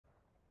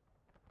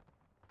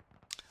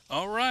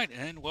All right,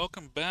 and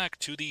welcome back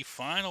to the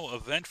final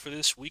event for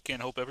this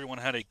weekend. Hope everyone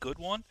had a good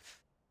one.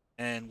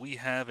 And we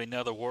have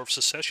another War of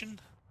Secession,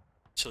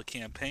 Peninsula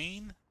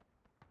campaign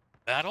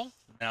battle.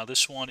 Now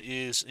this one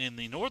is in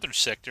the northern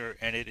sector,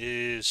 and it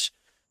is,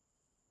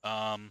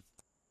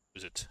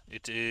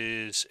 It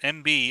is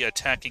MB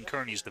attacking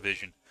Kearny's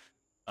division,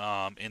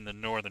 in the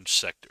northern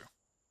sector.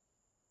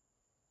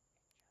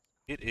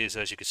 It is,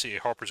 as you can see,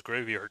 a Harper's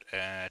Graveyard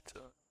at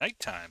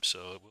nighttime, so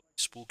it will be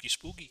spooky,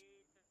 spooky.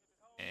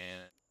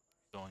 And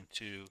going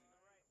to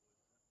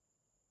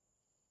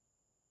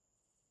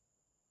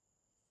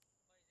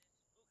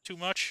too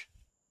much.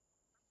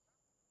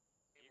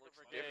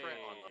 Different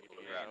on the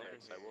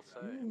graphics, I will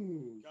say.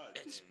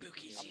 It's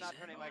spooky season. I'm not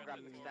turning my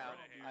graphics down.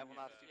 I will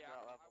not speak to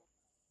that level.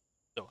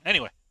 So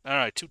anyway, all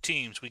right, two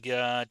teams. We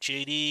got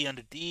JD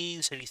under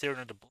D's, 83rd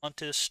under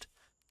Bluntest,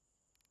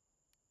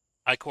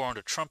 I-Corps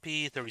under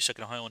Trumpy,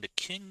 32nd Ohio under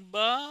King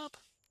Bob,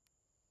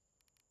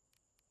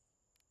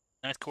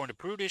 9th Corps under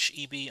Brutish,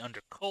 EB under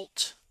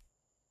Colt,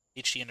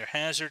 HD under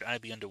Hazard,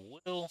 IB under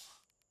Will.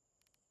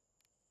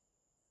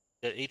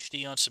 Got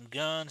HD on some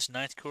guns,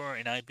 9th Corps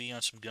and IB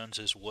on some guns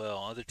as well.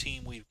 Other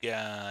team, we've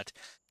got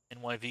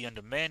NYV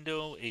under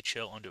Mando,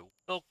 HL under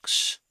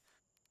Wilkes,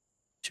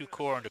 2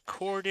 Corps under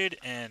Corded,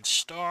 and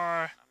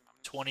Star,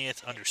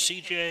 20th under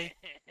CJ.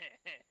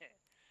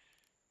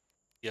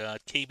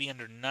 Got KB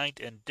under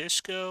Knight and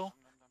Disco,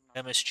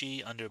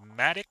 MSG under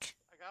Matic,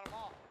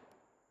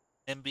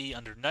 MB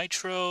under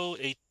Nitro,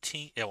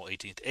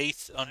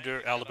 8th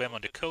under Alabama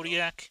under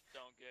Kodiak,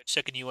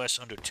 2nd US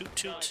under Toot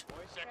Toot,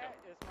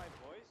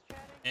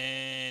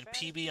 and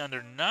PB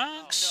under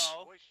Knox.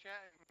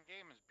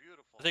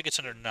 I think it's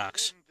under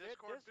Knox.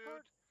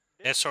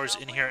 SR's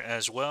in here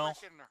as well.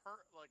 You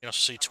can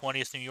also see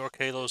 20th New York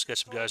Halos, got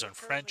some guys on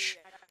French.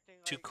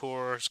 2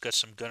 Corps got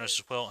some gunners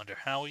as well under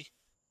Howie.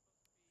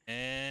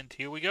 And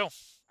here we go.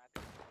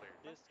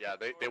 Yeah,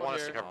 they want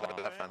us to cover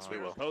the defense, we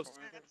will.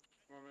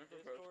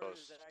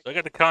 So I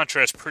got the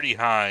contrast pretty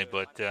high,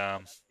 but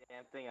Damn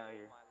thing out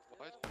here.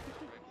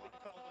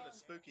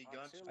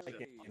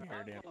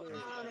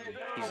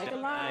 He's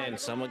dying.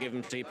 Someone give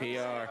him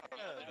CPR.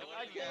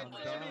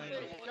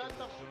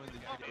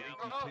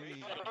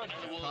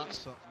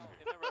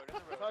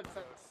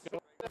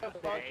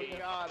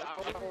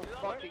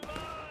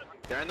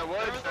 They're in the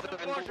woods.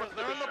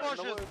 They're in the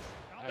bushes.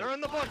 They're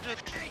in the bushes.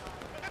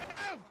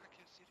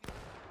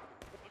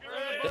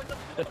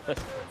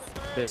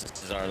 This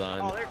is our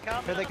line. Oh, they're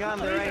coming. Here they come.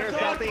 They're right here.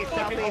 Southeast,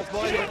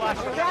 boys. Watch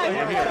them.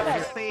 They're here.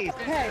 Southeast.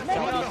 They're here.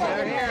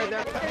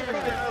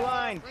 They're our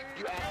line.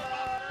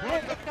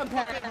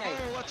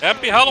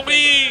 Happy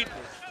Halloween!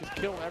 Just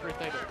kill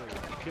everything.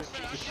 Just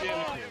kill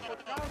everything.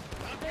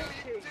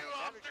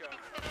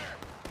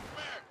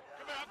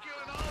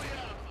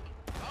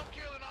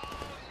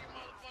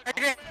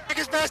 Break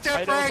his best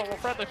out, Frank.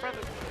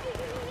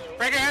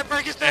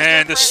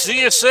 And the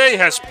CSA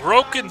has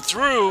broken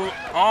through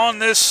on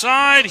this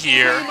side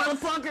here.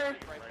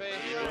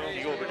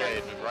 Eagle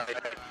Brigade, right.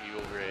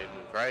 Eagle Brigade,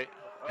 right.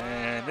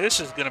 And this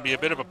is going to be a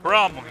bit of a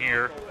problem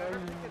here.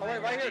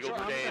 Eagle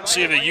Brigade.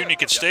 See if the Union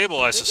can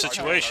stabilize the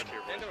situation.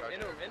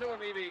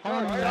 I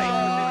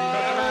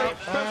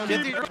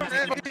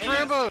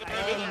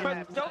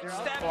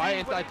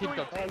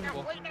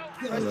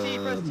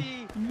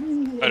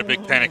had a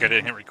big panic. I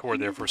didn't hit record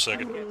there for a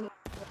second.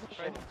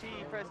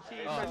 Press T.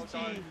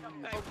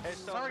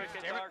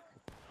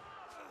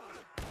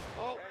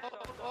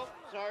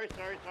 Sorry,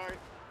 sorry.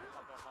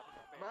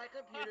 My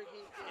computer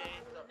keeps.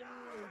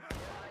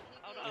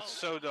 It's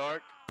so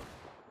dark.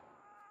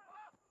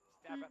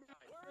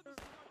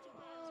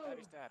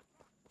 Stab.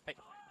 Hey.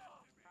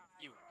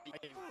 You.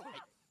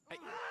 Hey.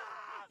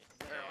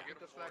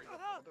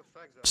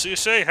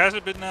 CSA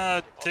hasn't been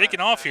taken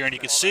off here, and you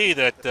can see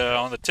that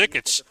on the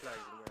tickets,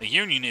 the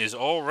Union is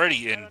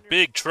already in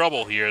big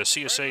trouble here. The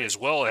CSA is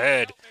well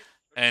ahead,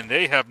 and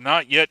they have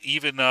not yet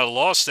even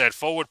lost that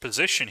forward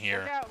position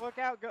here. Look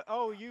out.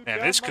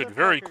 And this could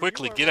very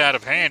quickly get out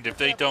of hand if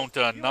they don't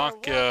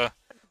knock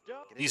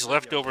these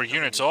leftover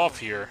units off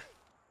here.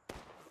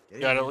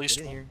 Got at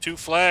least 2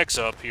 flags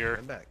up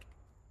here.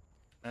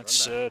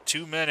 That's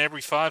 2 men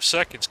every 5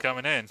 seconds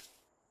coming in.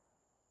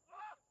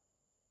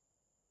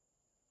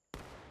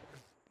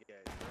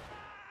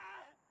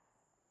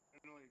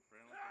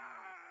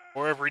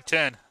 Or every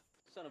 10.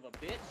 Son of a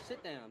bitch,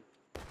 sit down.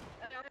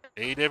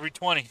 8 every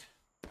 20.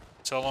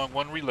 That's how long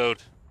one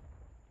reload.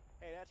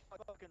 Hey, that's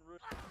fucking rude.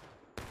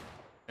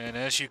 And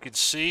as you can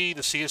see,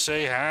 the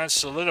CSA has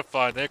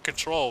solidified their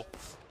control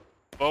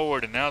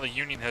forward, and now the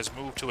Union has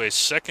moved to a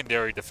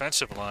secondary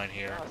defensive line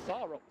here. I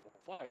saw a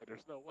flag.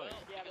 There's no way.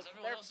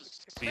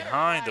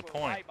 Behind the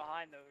point. Right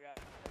behind those guys.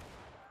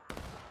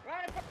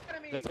 Right in front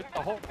of me. There's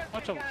a whole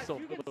bunch of them.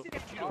 So,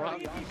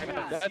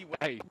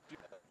 hey,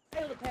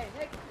 Feel the pain.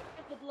 Hey,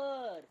 get the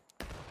blood.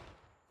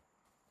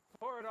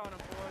 Pour it on them,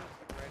 boys.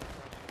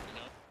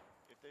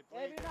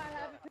 Hey, if you're not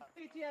having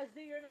PTSD,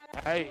 you're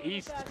not. hey,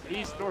 east,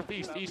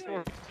 northeast,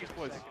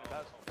 boys.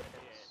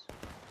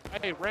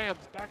 Hey, Rams,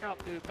 back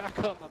up, dude. Back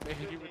up, my man.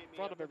 You're in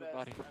front of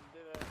everybody.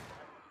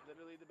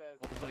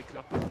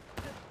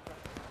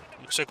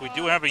 Looks like we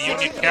do have a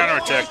Union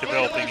counterattack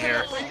developing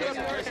here.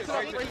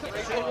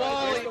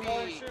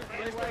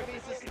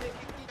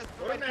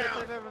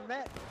 I've ever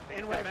met.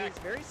 NYB is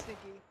very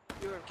stinky.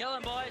 Kill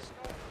him, boys.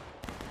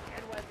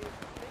 NYB is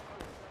stinky.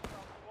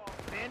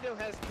 Mando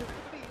has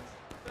cooties.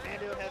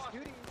 Mando has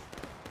cooties.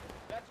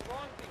 That's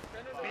wrong,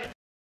 Mando,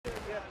 you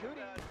have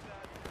cooties.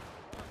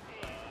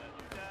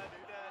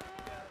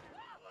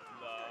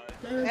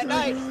 At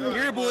night.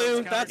 You're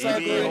blue, that's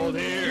ugly.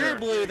 You're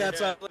blue,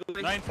 that's ugly.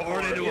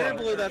 9-4 into You're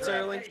blue, that's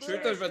early.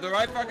 Shoot those, they're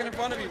right fucking in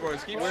front of you,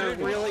 boys. Keep We're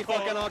shooting. really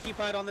fucking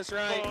occupied on this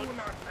right.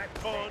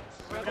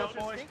 Might as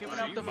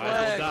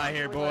well die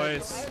here,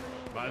 boys.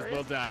 Might as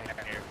well die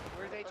here.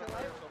 Where's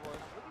HLA?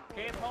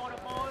 Keep holding,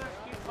 boys.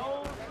 Keep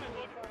holding.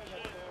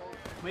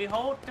 We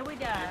hold till we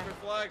die. Keep your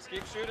flags,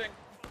 keep shooting.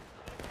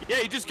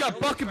 Yeah, you just got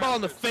bucketball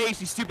in the face,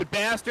 you stupid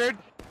bastard.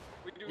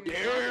 We do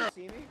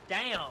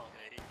Damn.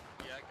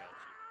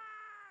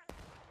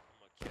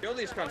 Kill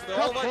these cunts. They're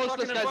all right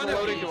fucking in front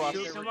of you.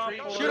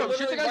 Shoot him.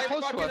 Shoot the guy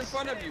close to us. In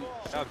front of you.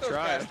 Shoot those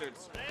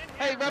bastards.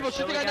 Hey, Rebel,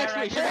 shoot the guy next to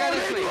me. Shoot the guy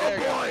next to me. There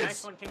you go.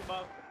 Next one, King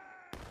Bob.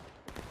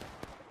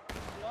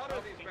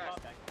 Slaughter these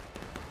bastards.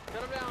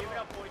 Get him down. Keep it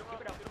up, boys.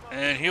 Keep it up.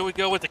 And here we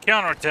go with the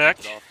counterattack.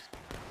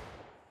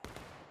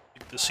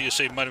 The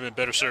CSA might have been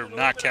better served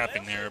not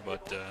capping there,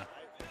 but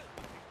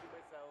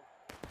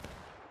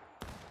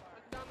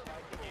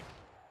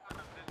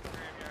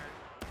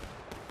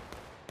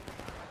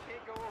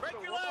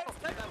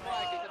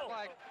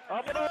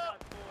Up and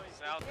up.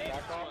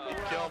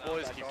 Keep killing,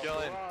 boys. Keep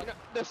killing. You know,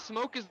 the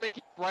smoke is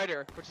making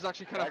brighter, which is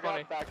actually kind of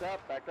funny. Back up.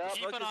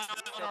 Keep an eye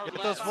on our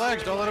Get those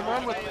flags. Don't let them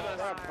run with it.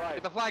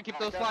 Get the flag, keep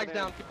those flags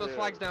down, keep those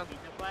flags down.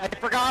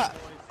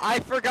 I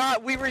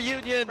forgot we were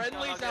Union.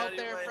 Friendlies out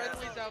there,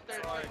 friendlies out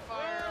there.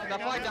 Get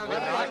that flag down, get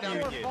the flag down.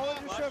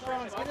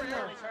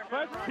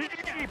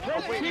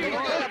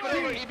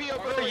 EB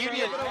over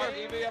Union.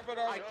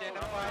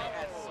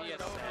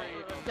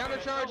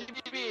 Countercharge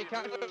EB,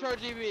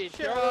 countercharge EB.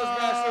 Kill those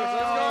bastards.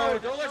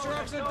 Let's go. Don't let your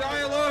officer die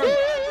alone.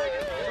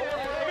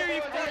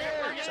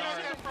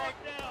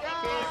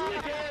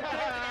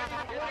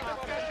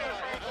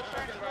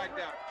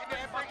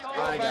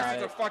 I got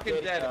bastards it. are fucking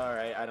dead.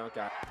 Alright, I don't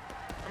got it.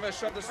 I'm gonna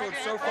shove the sword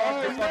so far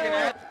off their fucking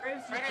head.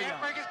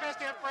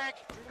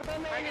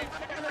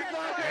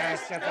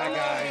 Yes, get that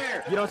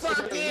guy. You don't see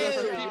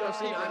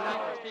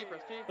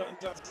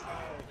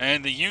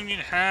and the Union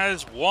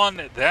has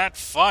won that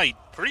fight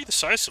pretty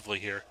decisively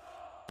here.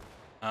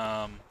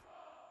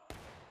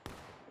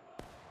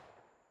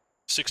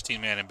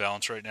 16-man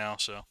imbalance right now,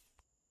 so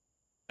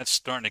that's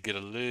starting to get a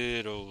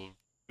little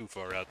too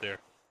far out there.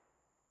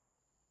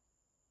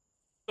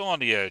 Still on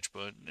the edge,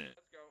 but Let's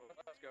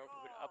go.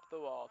 Up the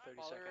wall,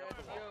 30 seconds. Up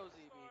the wall.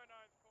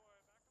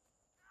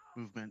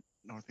 Movement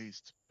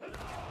northeast.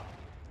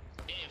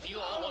 If you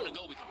all want to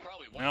go, we can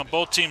probably walk. now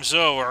both teams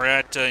though are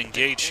at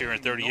engaged here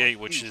at 38,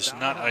 which is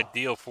not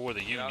ideal for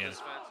the Union.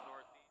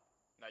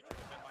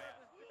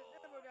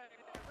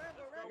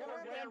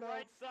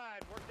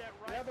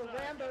 Rebel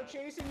Rambo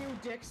chasing you,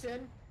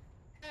 Dixon.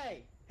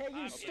 Hey,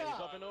 you stop.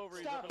 Stop. In the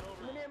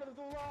name of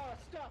the law,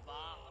 stop.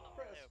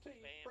 Press T,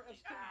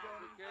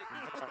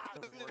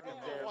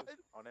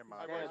 Oh, never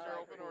mind. They're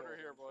open order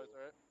here, boys.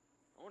 All right.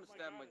 I want to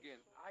stab him again.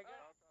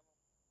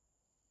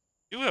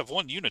 You have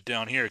one unit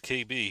down here at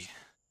KB.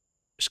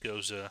 This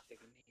goes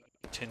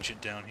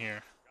contingent down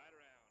here.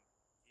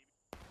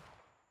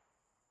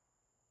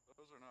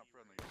 Those are not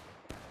friendly.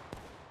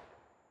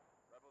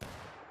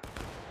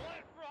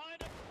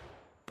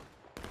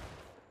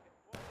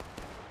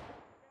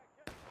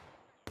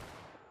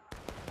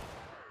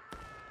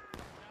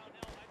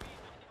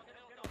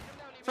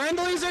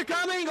 Friendlies are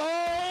coming!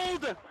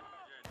 Hold!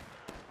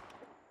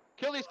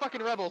 Kill these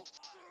fucking rebels.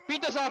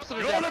 Beat this officer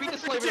to death. Beat the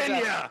slavers to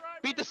death.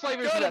 Beat the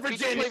slavers to death. Beat the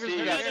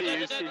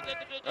slavers to death.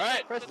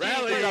 Alright,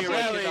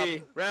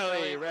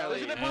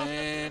 rally.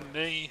 And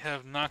they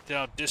have knocked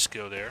out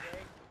Disco there.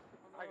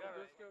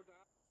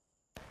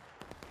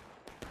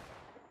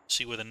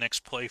 See where the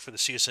next play for the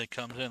CSA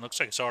comes in. Looks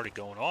like it's already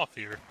going off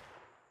here.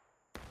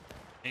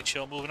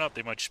 HL moving up.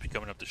 They might just be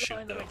coming up to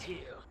shoot though.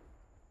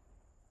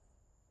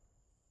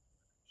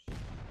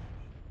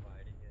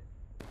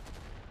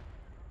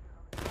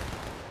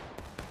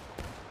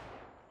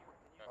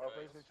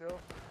 Chill.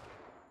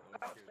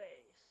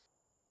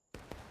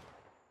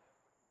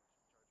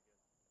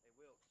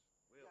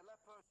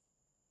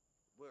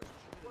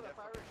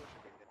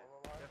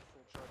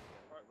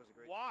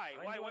 Why?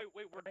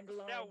 Wait. We're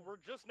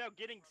just now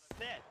getting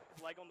set,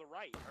 like on the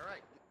right. All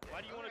right.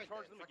 Why do you want to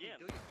charge them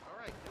again? All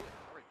right, do it.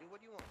 All right, do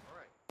what you want. All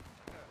right.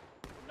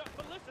 No,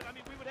 but listen, I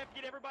mean, we would have to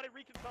get everybody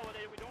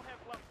reconsolidated. We don't have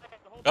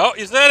the whole. Oh,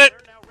 he said it!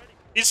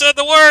 He said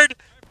the word!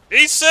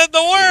 He said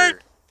the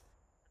word!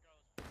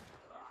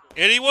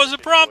 And he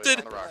wasn't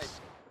prompted.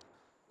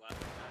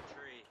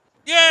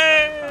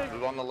 Yay!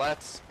 Move on the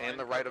left and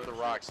the right of the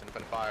rocks.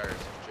 Independent fire.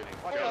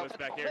 Watch out, that's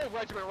the whole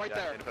regiment right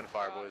there. Independent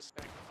fire, boys.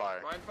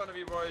 Fire. Right in front of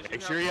you, boys.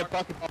 Make sure you have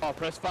bucket ball.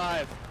 Press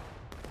 5.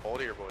 Hold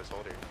here, boys.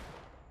 Hold here.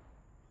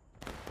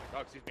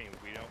 Oh, excuse me.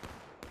 We don't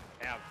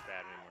have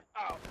that anymore.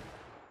 Oh.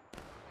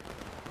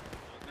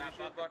 Not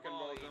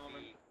buckball,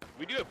 gentlemen.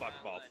 We do have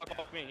buckball.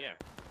 Fuck me, yeah.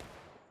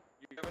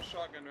 You have a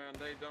shotgun round.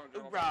 They don't,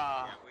 gentlemen.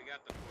 Hoorah. Yeah, we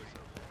got the push.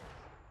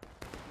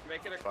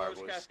 Make it a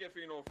closed casket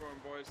funeral for him,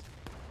 boys.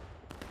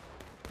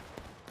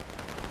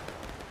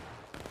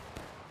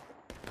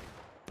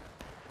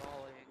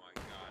 Oh my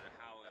God!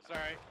 How?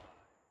 Sorry.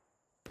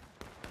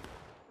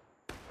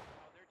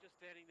 They're just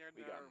standing there.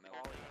 We got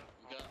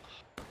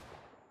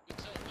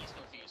it's east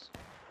northeast.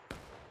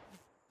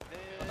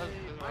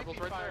 There's rebels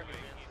right there.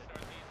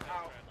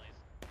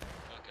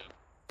 Okay.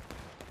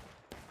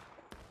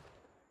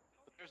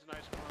 There's a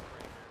nice one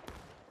right here.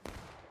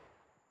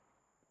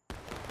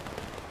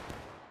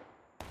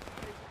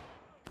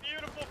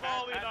 Beautiful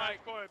volley tonight,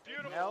 Coy.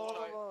 Beautiful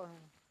volley.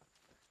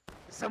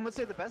 Someone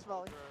say the best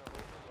volley.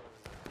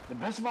 The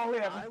best volley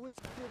ever. I would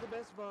say the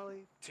best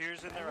volley.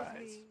 Tears in That their was eyes.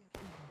 me.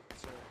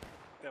 Sir,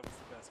 that was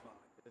the best volley.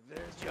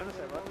 There's Jonas.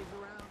 I love you.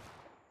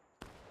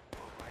 Oh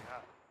my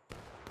God.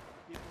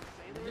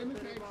 The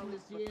Democrats and the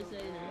CSA, they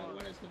don't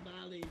want us to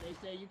volley. They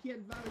say you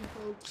can't volley,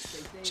 folks.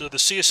 They say So the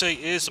CSA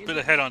is a bit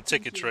ahead on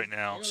tickets right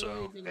now,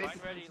 so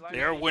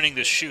they are winning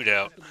the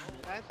shootout.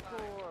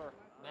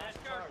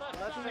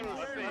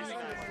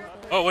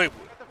 Oh wait,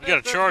 you got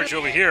a charge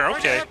over here.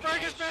 Okay.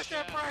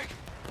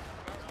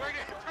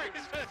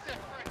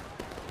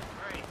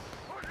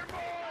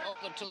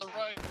 Up to the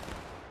right.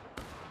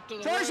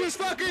 Charge these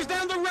fuckers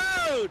down the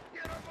road!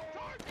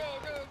 Go,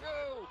 go,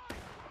 go!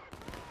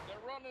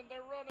 They're running,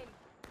 they're running!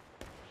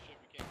 Shit,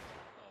 we can't.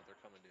 Oh, they're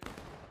coming, dude.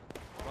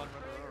 Run.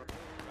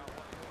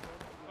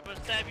 I'm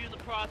gonna stab you in the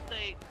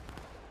prostate.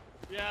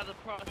 Yeah, the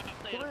prostate. I'm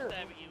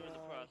stabbing you in the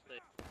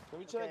prostate. Let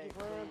me check you,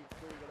 friend.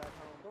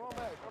 Come on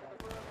back.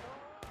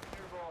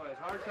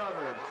 Hard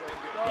coverage.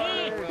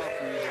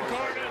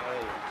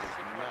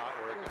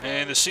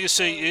 And the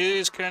CSA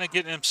is kind of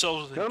getting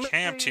themselves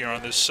encamped here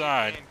on this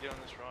side.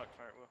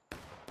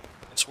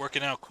 It's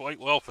working out quite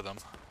well for them.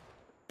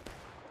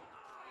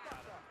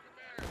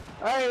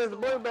 Hey, there's a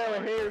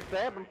bluebell here.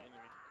 Stab him.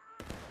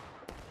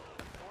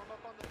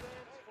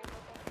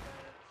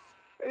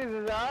 This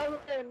is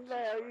Ireland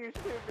now, you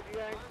stupid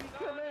Yankee.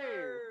 Come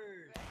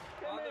here.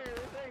 Come here.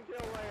 This ain't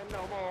your land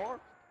no more.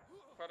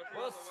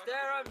 We'll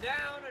stare them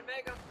down and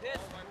make them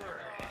piss.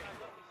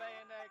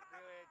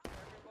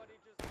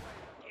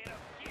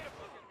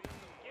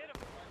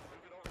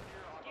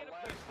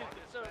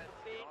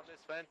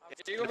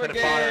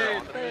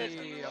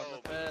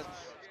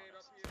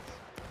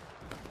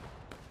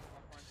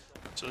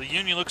 So the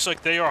Union looks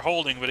like they are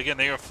holding, but again,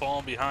 they are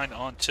falling behind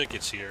on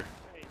tickets here.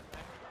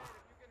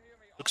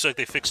 Looks like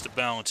they fixed the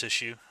balance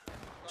issue.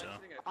 So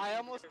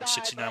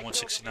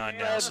 69-169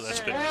 now, so that's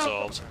been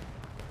resolved.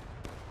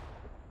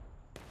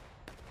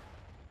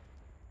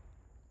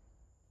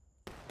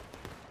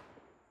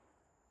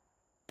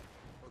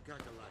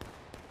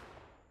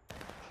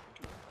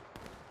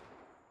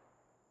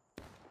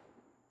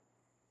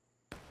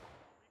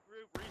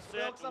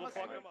 Reset, we'll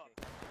fuck them up.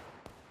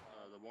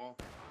 The wall.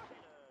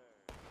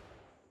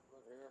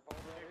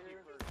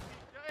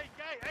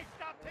 Hey,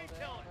 stop tape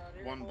telling.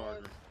 One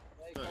bugger.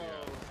 So, yeah,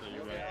 so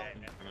you're right.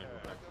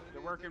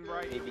 They're working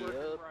right. They're working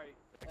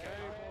right. Hey, boys.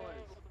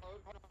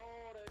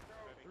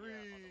 3,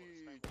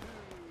 2,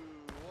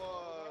 1,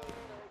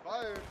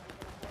 fire.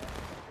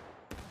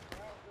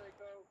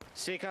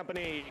 C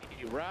Company,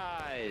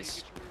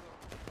 rise.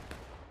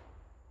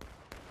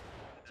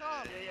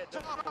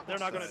 They're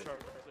not gonna charge.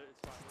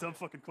 It's a dumb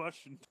fucking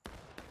question.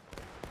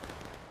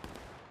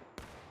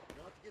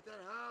 You have to get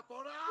that hop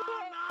on.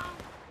 Oh, no!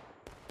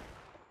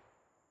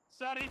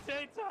 Sonny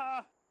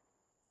Tata!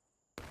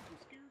 I'm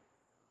scared.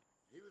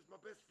 He was my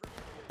best friend.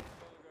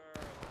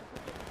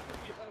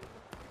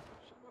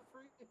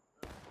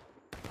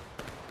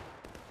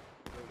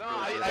 No,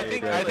 I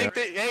think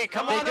they. Hey,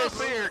 come on up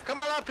here!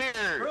 Come on up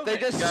here! They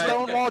just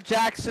Stonewall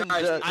Jackson.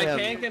 I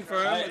can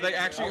confirm they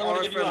actually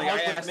are friendly. I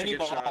asked to get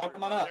shot.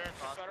 Come on up.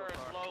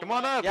 Come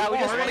on up! Yeah, we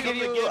just want to give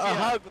give you a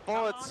hug with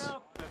bullets.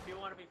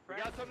 We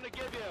got something to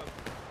give you.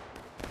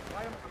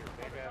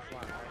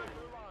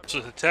 So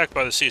the attack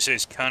by the CSA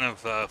is kind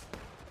of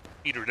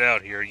petered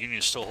out here.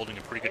 Union's still holding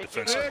a pretty good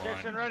defensive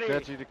line.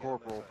 Betty the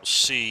corporal. We'll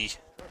see.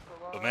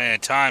 But man,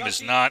 time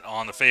is not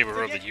on the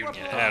favor of the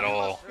Union at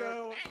all.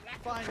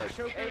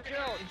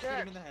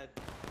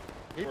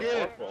 He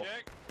did.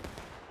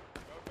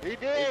 He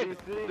did.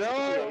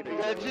 No,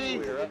 Reggie.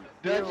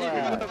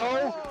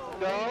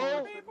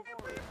 No.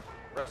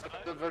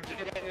 The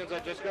Virginians I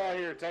just got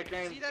here. Take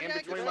aim in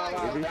between my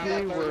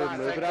lines. we're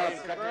moving up.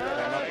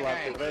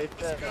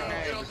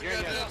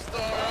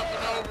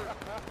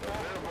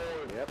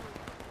 Yep.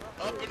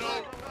 Up and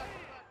over.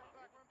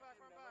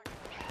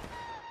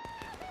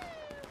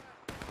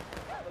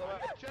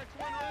 Checks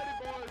one ready,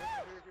 boys.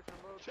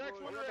 Checks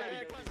one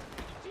ready.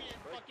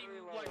 Fucking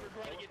like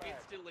regretting it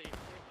instantly.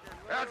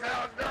 That's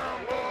how it's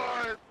done,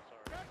 boys.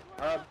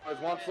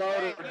 There's one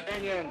floated,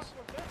 Virginians.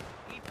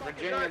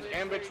 Virginia's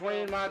in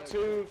between my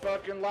two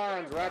fucking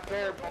lines right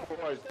there,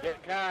 boys.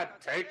 Get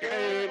caught. Take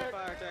aim.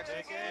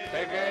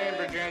 Take aim,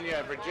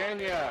 Virginia.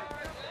 Virginia.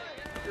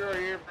 You're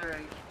here for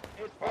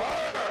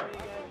fire.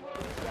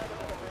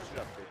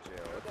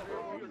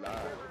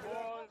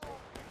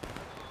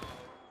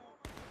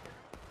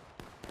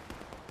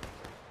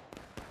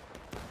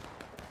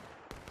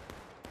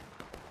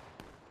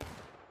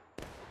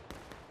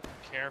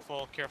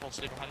 Careful, careful,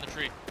 stay behind the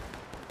tree.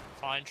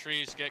 Find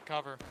trees, get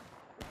cover.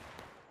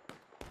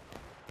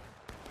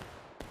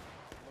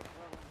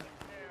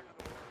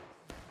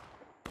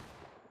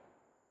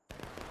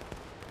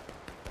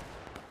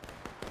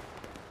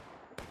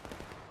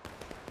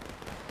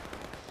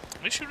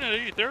 Are they shooting at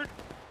 83rd? I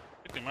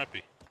think they might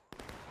be.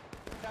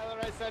 Tyler,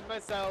 I said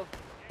myself.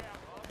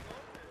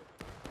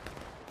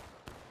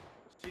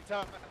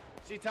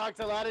 She talked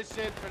a lot of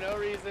shit for no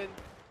reason.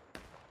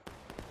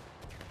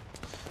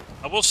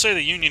 I will say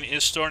the Union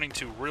is starting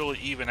to really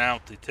even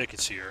out the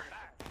tickets here.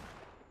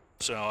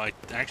 So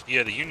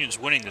yeah, the Union's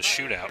winning this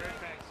shootout.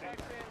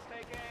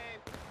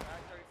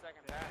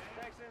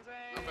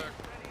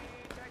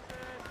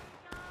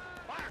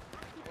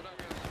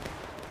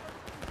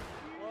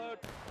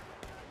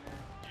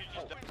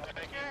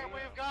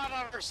 We've got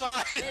on our side.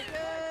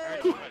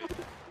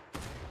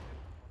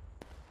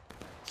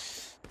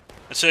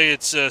 I'd say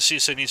it's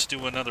CSA needs to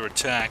do another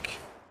attack.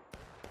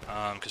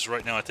 Because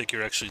right now I think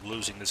you're actually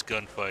losing this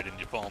gunfight and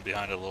you're falling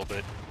behind it a little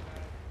bit.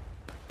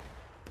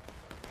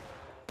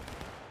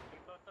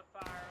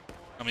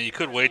 I mean, you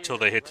could wait till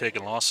they hit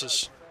taking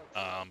losses,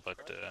 but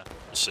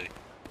we'll see. Okay.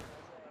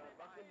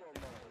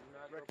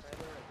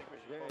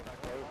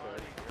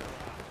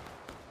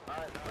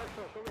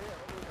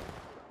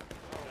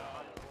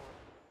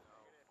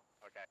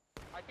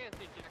 I can't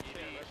see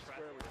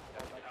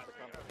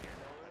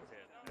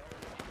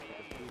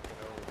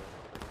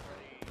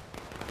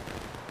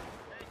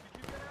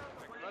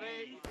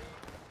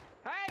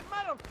Hey,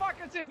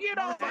 motherfuckers, if you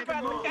don't look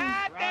out the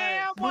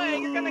goddamn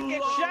way, you're gonna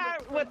get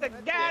shot with the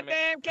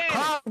goddamn cannon.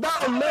 Calm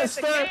down,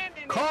 mister.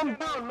 Calm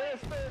down,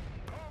 mister.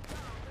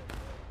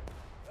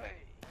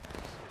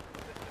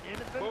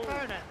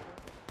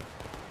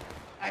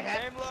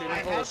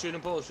 Shoot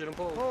and pull. Shoot and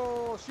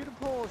pull.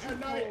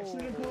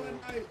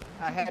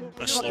 I had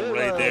a slow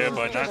raid there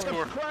by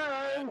Knotscore.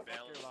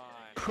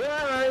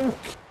 Crank.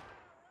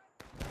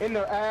 In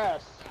their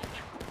ass.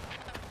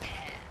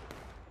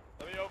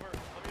 Let me over.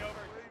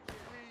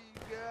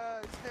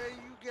 Hey,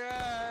 you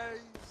guys.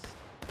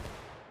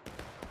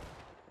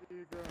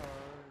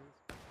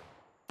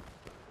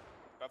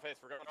 About face,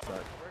 we're going.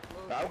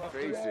 I'll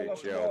face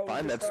it, yo.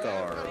 Find that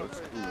star.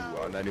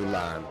 Ooh, on that new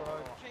line.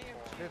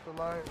 Hit the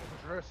line,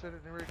 dress it,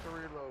 and reach the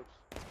reloads.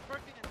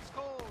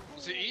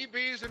 The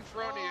EB's in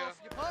front of you,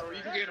 or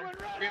you can get him.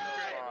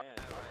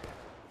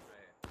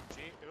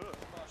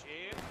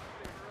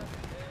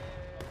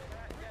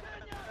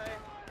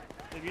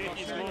 If you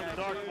Yankees go in the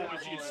dark,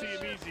 boys, you can see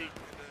him easy.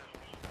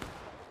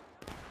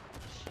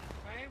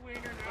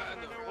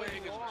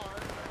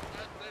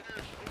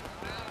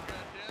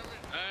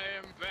 I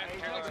am back.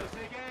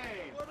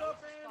 What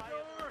up,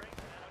 Andor?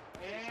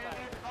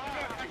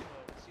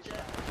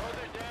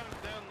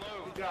 Down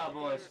low. Good job,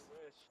 boys.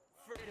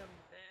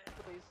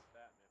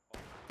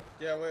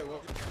 Yeah, wait,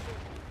 what?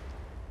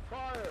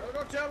 Fire! Oh,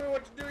 don't tell me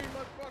what to do, you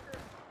motherfucker!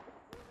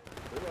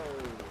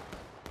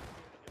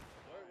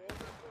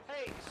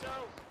 Hey, so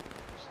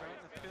Starting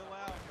to fill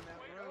out in that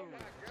road.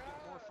 Let's get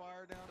more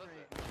fire down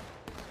range.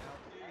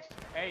 Southeast.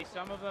 Hey,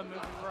 some of them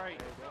moving right.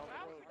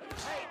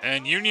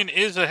 And Union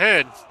is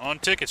ahead on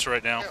tickets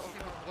right now.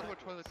 What about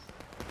toilets?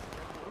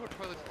 What about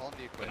toilets on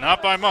the equator? But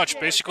not by much,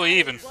 basically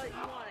even.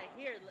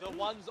 The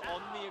ones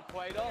on the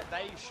equator,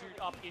 they shoot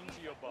up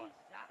into your butt.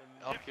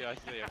 Okay, I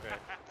see. Okay.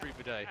 Free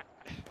bidet.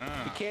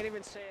 you can't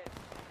even say it.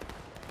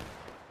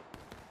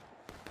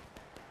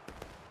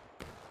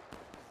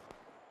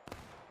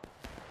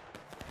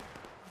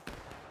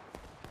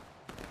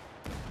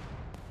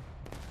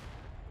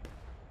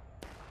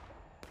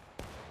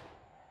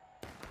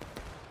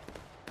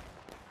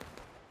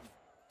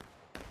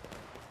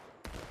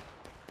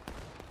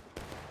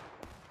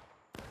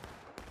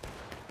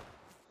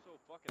 So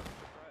fucking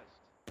depressed.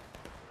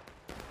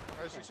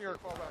 Alright, 60 yard,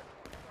 fall back.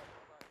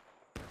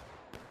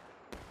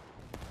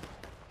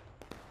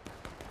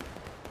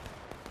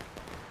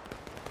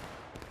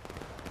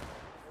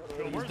 What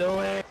he's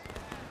doing?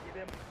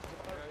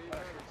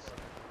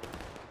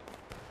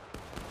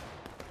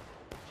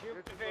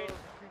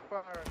 Keep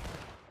firing.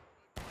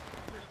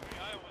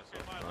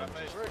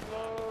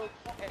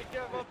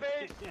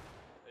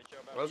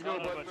 Let's go,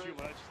 buddy.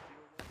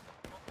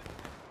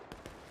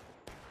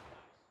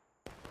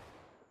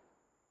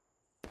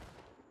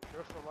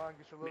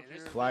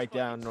 Flag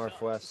down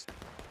northwest.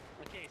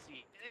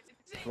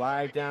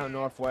 Flag down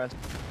northwest.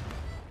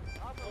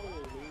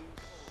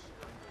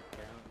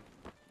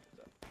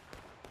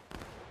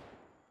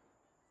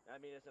 I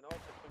mean, it's an open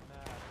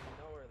map. You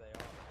know where they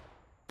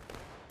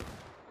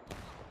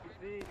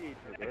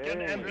are. Again,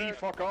 MB,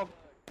 fuck off.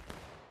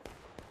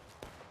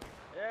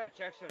 Yeah,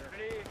 checks it.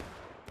 Ready?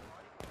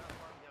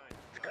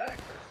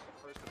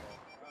 First of all.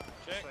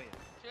 Check.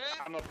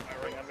 I'm not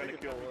firing. I'm gonna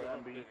kill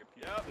MB.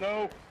 Yep.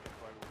 No.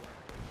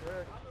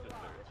 Sure.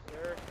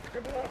 Sure.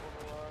 Good luck.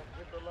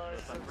 Get the line.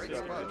 We're supposed to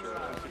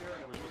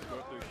go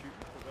up there, shoot,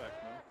 and pull back,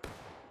 no?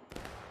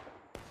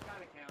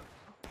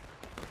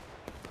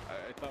 I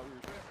thought we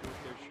were supposed to go up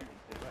there, shoot, and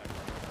pull back.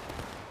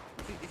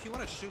 If you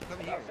want to shoot, come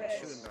here and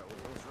shoot him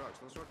with those rocks.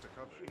 Those rocks are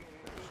covered.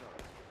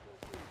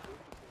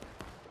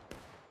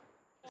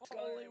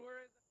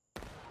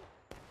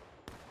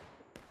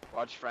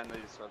 Watch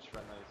friendlies, watch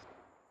friendlies.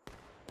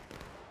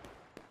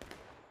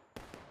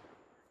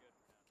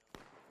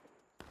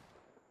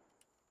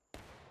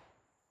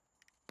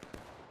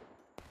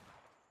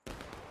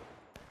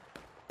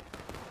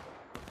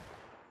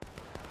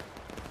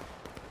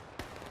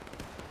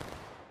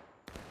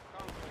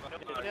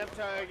 We don't have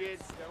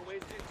targets. Don't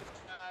waste your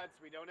shots.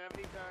 We don't have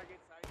any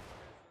targets.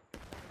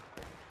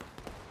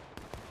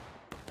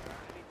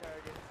 Any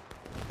targets.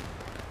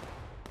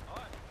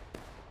 Alright.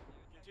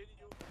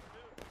 Continue.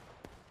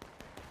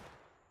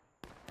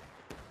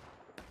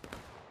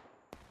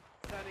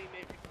 Sonny,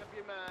 make up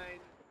your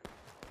mind.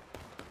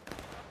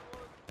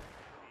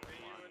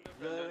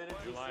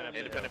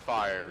 Independent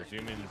fire.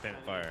 Resume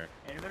independent fire.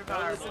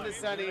 Don't listen to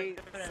Sonny.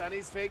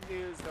 Sonny's fake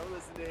news. Don't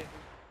listen to him.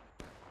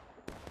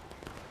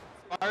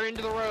 Fire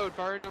into the road,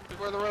 fire into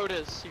where the road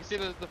is. You can see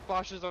the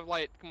flashes of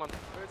light. Come on.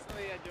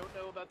 Personally, I don't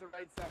know about the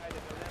right side. I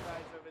don't have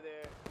eyes over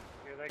there.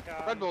 Here they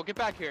come. Red Bull, get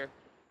back here.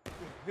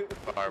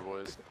 Fire,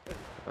 boys.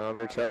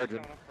 They're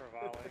charging.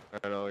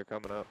 I know, they're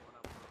coming up.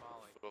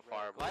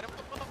 Fire, light them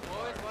up,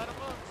 boys. Light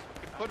them up.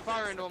 Put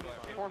fire into them.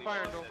 Pour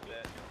fire into them.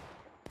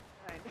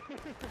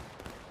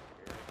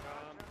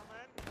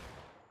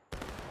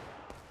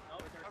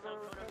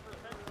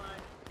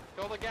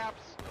 Fill the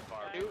gaps.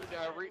 New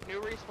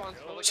respawns.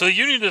 So the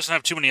Union doesn't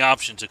have too many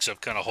options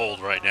except kind of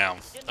hold right now.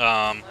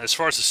 As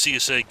far as the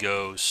CSA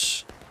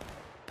goes,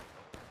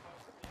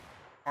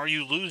 are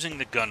you losing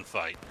the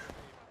gunfight?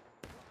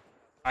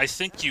 I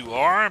think you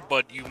are,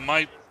 but you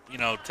might, you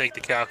know, take the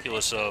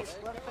calculus of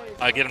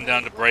I get them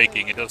down to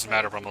breaking. It doesn't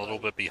matter if I'm a little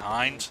bit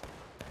behind.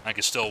 I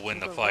can still win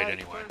the fight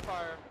anyway.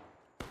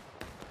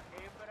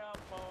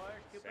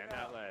 Send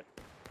that lead.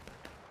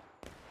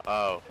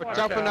 Oh. Watch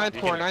out for 9th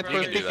Corps. 9th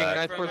Corps speaking.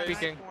 9th Corps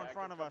speaking.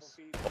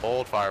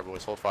 Hold fire,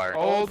 boys. Hold fire.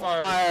 Hold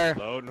fire.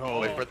 Load and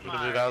hold. Wait for them to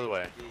move out of the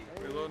way.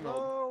 Reload and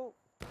hold.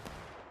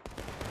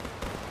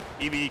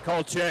 EB,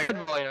 call check. Good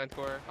volley, 9th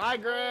Corps. Hi,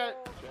 Grant.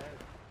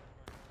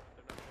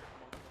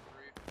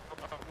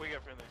 We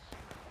got friendlies.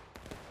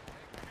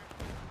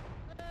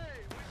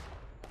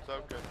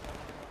 So good.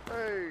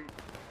 Hey.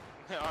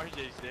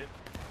 RJ's dead.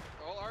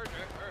 Oh, RJ.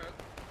 Alright.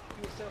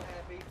 He was so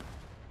happy. Ooh,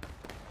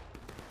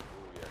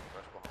 yeah,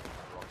 fresh behind.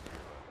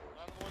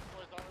 On the woods,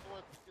 boys. On the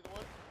woods. See the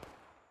woods?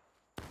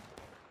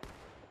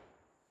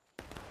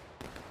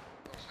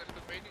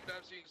 The main thing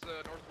I'm seeing is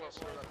the northwest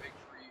of that big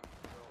tree.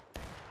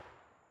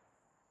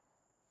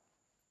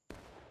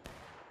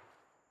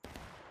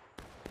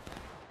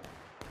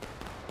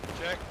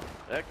 Check.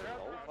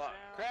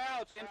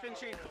 Crouch,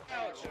 infantry,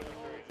 crouch.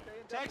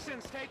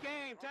 Texans, take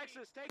aim.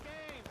 Texas, take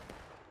aim.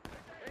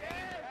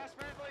 Pass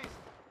friendlies.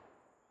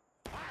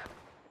 Fire.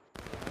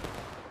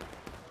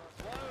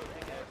 Low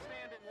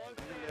standing.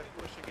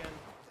 Push again.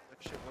 That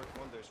shit worked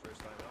wonders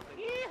first time.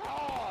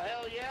 Yeehaw!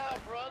 Hell yeah,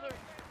 brother.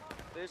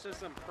 This is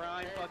some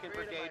prime fucking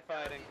brigade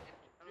fighting.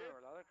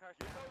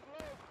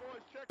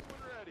 Check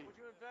when ready. Would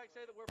you in fact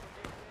say that we're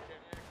brigade?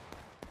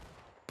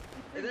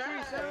 Is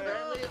that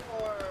friendly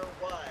or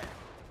what?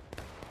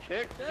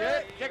 Check.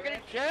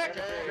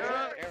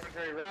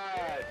 Infantry,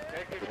 right.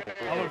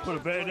 I would put a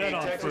bayonet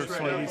on first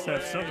so at least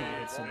have something to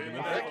hit somebody with.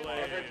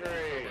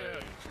 Infantry.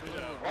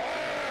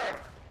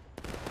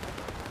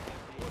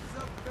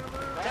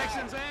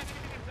 Texans in.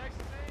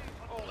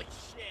 Holy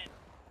shit.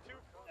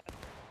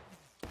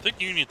 I think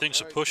the Union thinks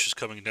a push is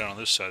coming down on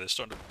this side. They're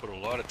starting to put a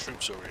lot of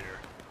troops over here.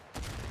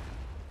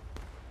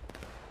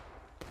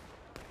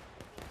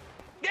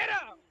 Get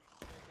up!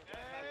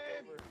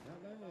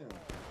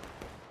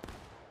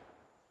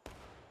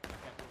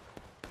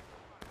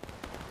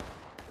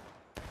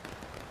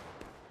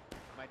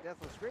 My death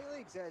was greatly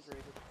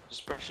exaggerated.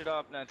 Just brush it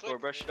up, 9th Corps,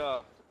 brush it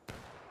up.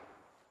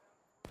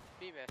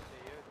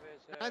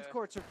 9th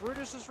Corps, to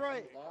Brutus is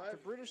right. To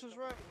Brutus is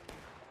right.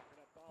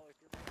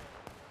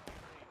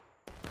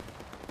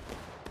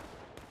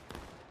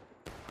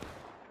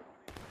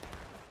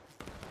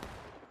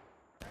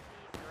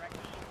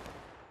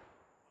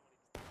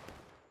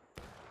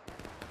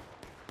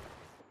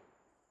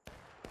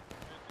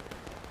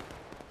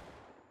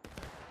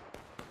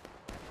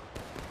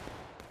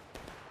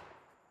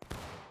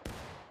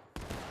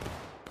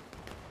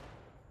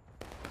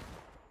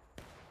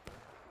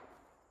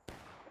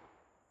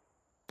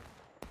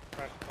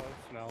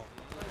 smell.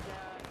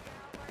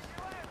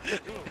 Is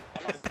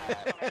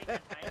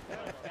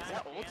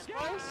that Old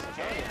Spice?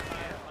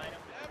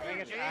 I think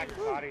it's Axe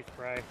body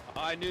spray.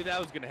 Oh, I knew that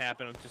was gonna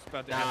happen. I was just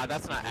about to. Nah,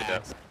 that's not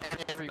Axe.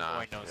 Every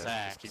boy knows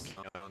Axe.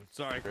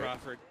 Sorry,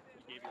 Crawford.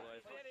 Gave you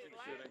life.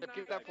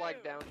 Keep that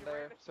flag down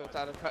there so it's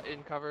out of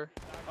in cover.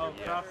 Oh,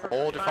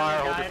 Hold your fire,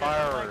 hold your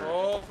fire.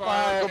 Hold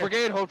fire. Go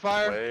brigade, hold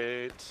fire.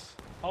 Wait.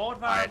 Hold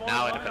fire. Alright,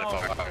 now independent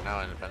fire.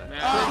 Now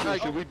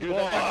independent. Should we do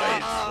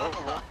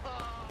that?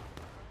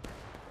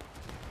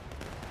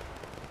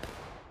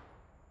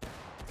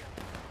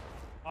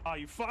 Oh,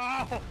 you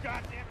oh,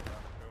 God damn it.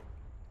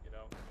 Get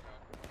out.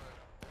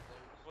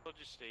 We'll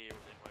just stay here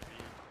within my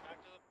view. Back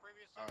to the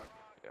previous zone.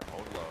 Yeah,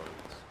 hold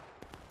loads.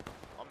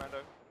 On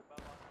Mando.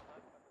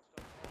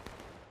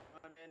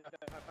 I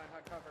find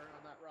hot cover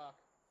on that rock.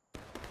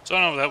 So I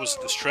don't know if that was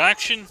a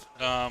distraction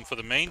for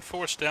the main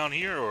force down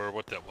here or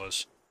what that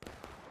was.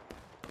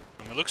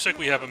 It looks like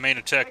we have a main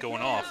attack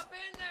going off.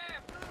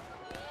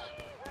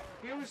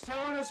 He was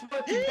telling us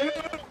what to do!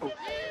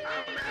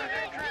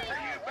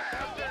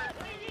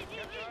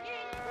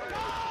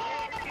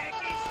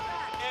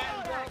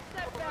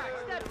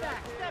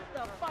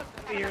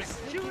 You're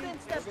shooting,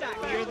 step back.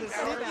 You're the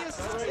silliest.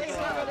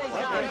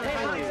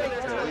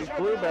 These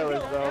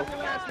blueberries, though.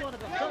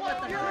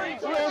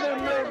 Where the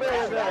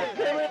blueberries at?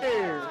 Come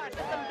here!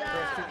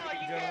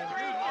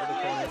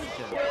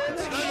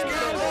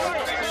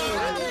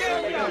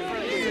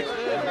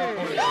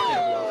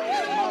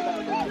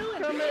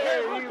 Come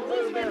here, you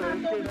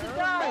blueberries!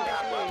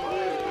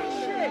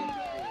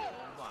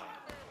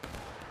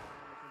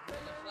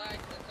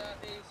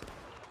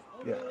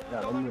 Yeah,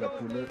 I'm gonna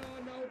pull it.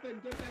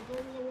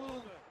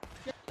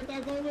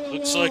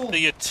 Looks like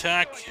the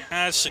attack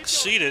has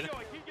succeeded.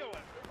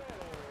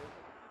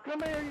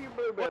 Come here, you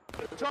blueberries!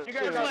 You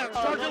guys left,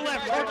 sergeant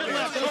left, sergeant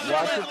left.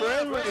 Watch your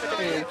friendly!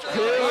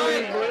 Kill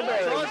these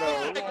blueberries,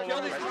 though!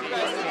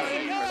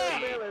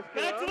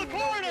 Back to the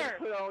corner!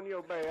 Put on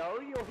your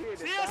bell, you'll hear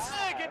the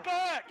CSA, get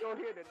back! You'll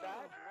hear the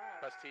die.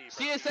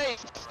 CSA,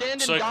 stand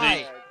Looks and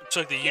like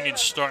die. the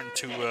union's starting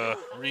to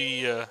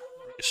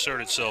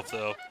reassert itself,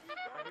 though.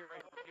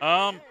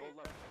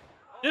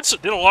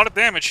 Did a lot of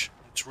damage.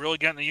 It's really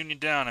gotten the Union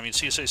down. I mean,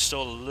 CSA's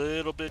still a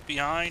little bit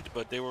behind,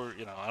 but they were,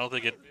 you know, I don't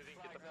think it.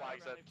 I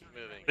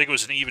think it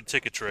was an even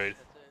ticket trade.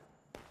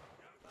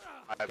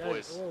 Alright,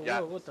 boys. Whoa,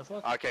 Yeah. whoa, what the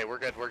fuck? Okay, we're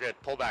good. We're good.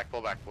 Pull back,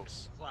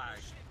 folks. Flag.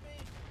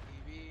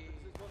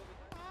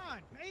 Come on,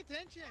 pay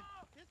attention.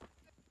 The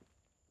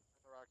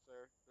rocks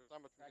there. There's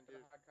not much we can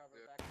do.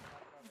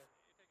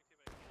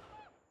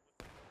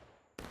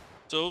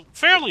 So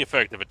fairly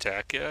effective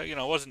attack. You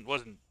know, wasn't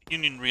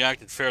Union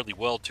reacted fairly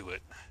well to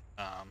it.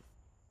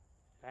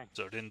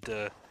 So didn't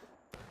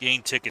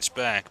gain tickets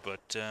back,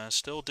 but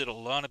still did a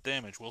lot of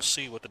damage. We'll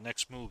see what the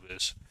next move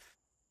is.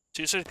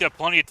 CSA's got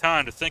plenty of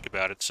time to think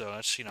about it, so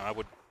that's, you know, I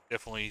would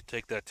definitely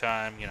take that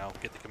time. You know,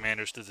 get the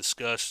commanders to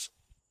discuss,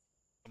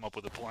 come up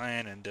with a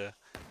plan, and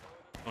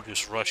don't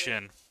just rush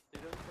in.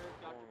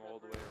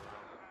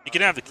 You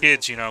can have the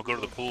kids, you know, go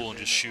to the pool and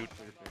just shoot.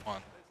 Come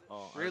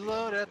on.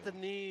 Reload at the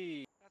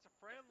knee. That's a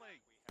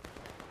friendly.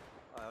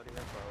 I already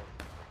have both.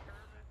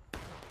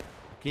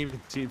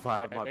 Keep team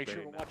 5 up. Make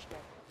sure to watch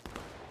that.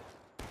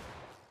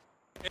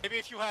 Maybe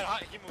if you had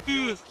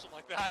hemophilia or something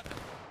like that.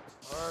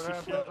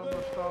 Alright, on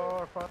the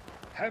star.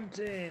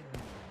 Hamptons.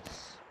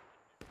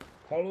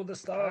 Follow the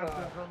star.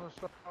 Hamptons on the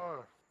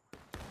star.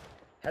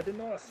 Heading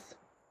north.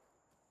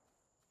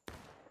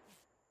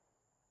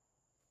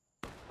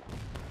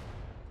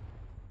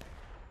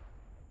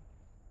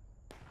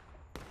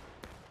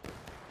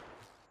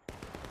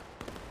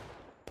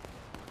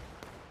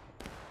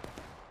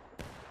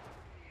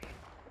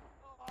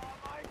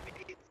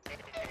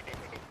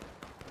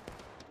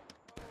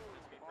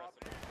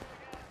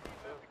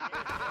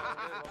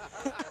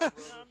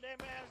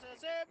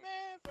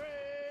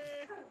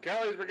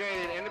 Kelly's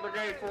brigade, in the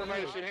brigade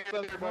formation. Hands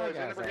up, boys,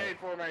 in the brigade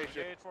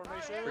formation.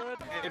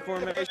 Brigade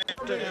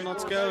formation,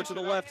 let's go to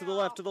the left, to the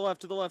left, to the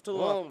left, to the left, to the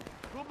left.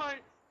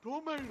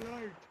 To my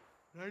right.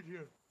 Right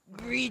here.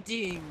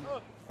 Greetings.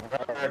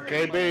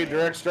 KB,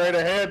 direct straight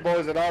ahead,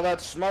 boys, and all that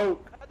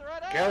smoke.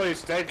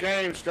 Kelly's, take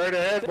aim, straight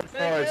ahead, boys.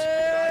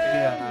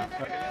 Yeah.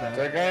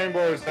 Take aim,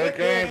 boys, take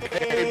aim.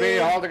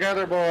 KB, all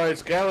together,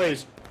 boys.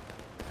 Kelly's.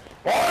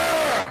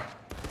 Fire!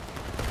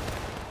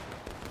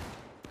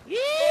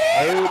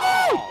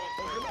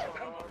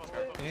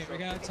 Hey, we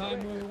got a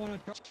time where we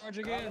want to charge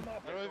again.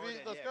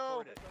 Let's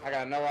go. I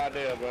got no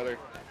idea, brother.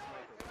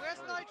 Where's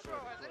Nitro?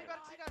 Has anybody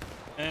seen that?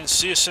 And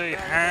CSA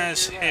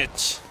has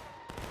hit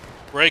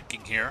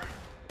breaking here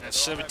at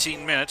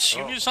 17 minutes.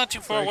 Union's not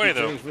too far away,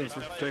 though. Thanks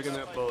for taking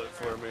that bullet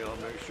for me. I'll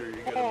make sure you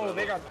get Oh,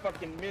 they got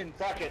fucking min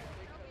bucket.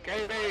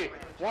 KB,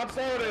 once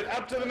loaded,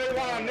 up to the new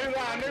line, new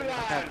line, new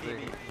line.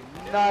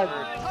 New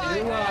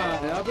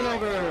line, up and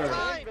over.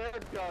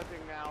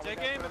 Take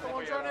aim if the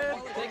one's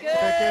running. Take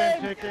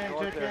aim. Take aim,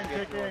 take aim,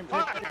 take aim,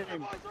 take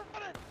aim.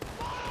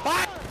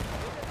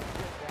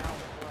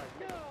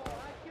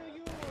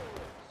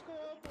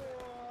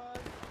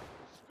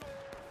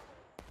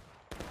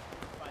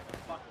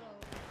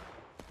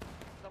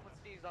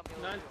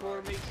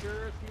 Make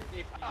sure if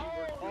you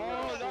were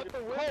not the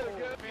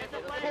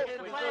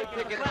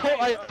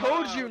I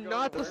told you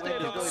not to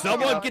stand up.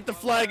 Someone get the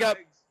flag up.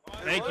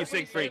 Thank you,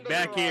 Siegfried.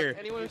 Back here.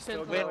 Anyone who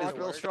stands wind is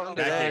real strong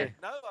Back today.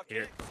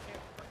 here.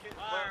 Here.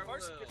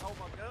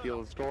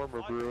 Feel the storm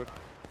we're brewing.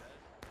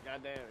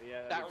 Goddamn,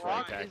 yeah. That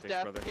rock is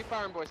death. Brother. Keep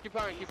firing, boys. Keep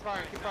firing, keep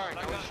firing, keep firing.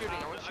 I want shooting,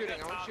 I want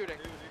shooting, I want shooting.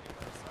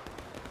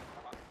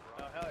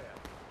 Oh, hell yeah.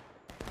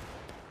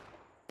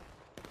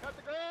 Cut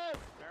the grass!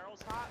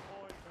 Barrel's hot,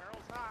 boys.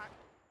 Barrel's hot.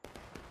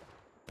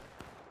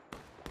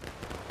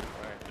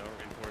 Alright, no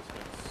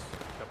reinforcements.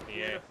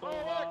 Company A.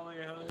 Fall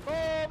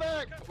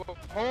back!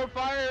 Hold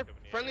fire.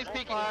 Friendly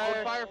speaking.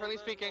 Hold fire. Friendly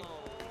speaking.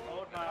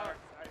 Hold fire.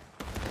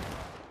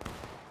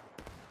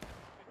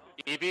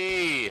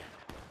 EB!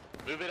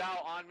 Move it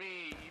out on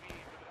me, EB.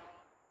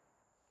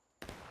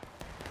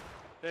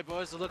 Hey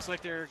boys, it looks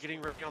like they're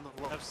getting ready on the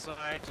left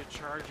side to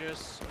charge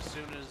us as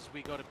soon as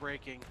we go to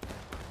breaking.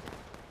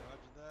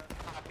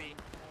 Copy.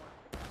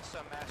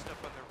 Some masked up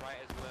on the right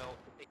as well.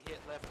 They hit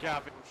left.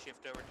 Copy. We'll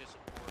shift over to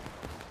support.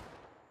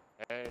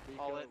 Hey,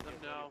 I'll let them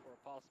know.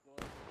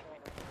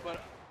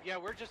 But yeah,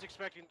 we're just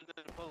expecting them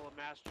to pull a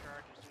mass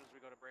charge as soon as we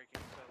go to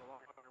breaking. So the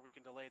longer we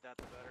can delay that,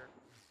 the better.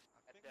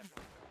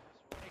 Definitely.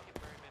 We're making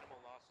very minimal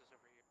losses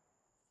over here.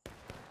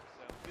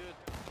 Sounds good.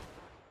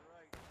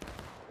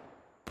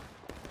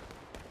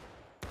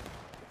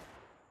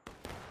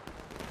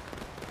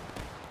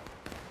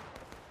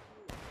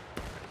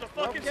 It's a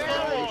fucking Hey,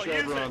 snowball.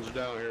 chevrons are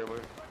down here, man.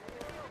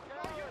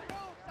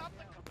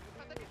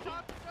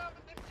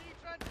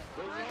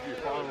 Your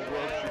final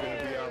ropes, you're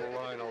gonna be out of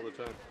line all the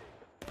time.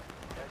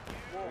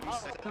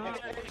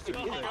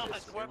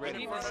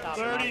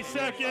 30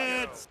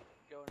 seconds!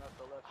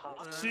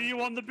 See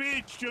you on the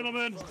beach,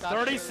 gentlemen.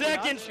 30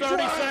 seconds,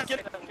 30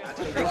 seconds!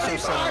 30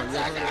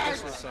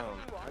 seconds!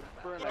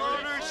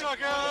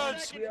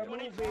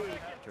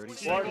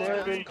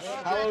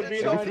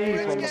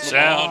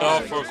 Sound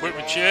off for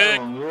equipment check.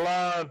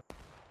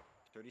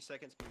 30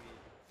 seconds, PB.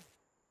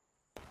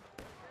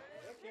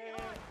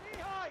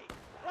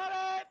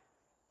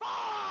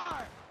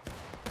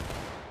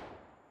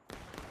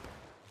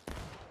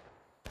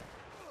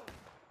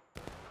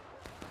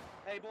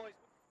 Hey, boys.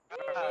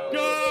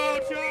 Go,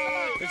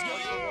 Chuck! Let's go.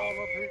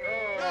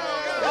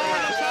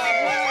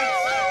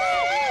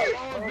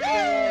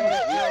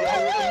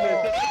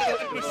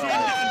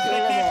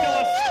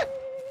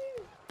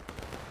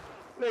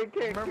 They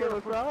can't kill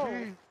us all.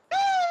 They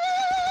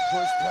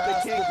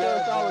can't kill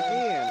us all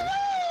again.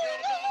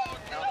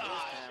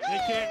 They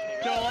can't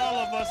kill all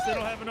of us. They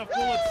don't have enough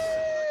bullets.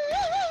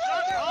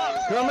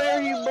 Come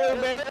here, you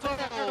baby.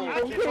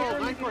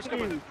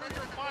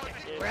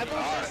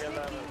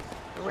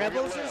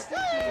 Rebels are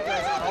stinky. You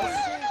guys all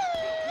stink.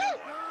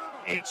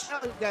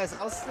 HL, you guys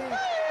all stink.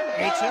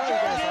 HL, you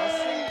guys all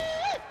stink.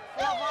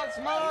 Vorwärts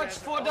Marsch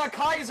vor der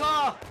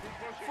Kaiser!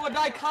 Vor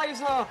der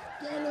Kaiser!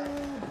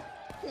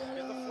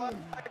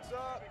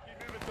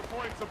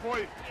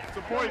 Support.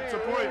 Why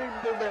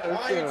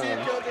you team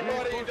killed your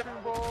buddy?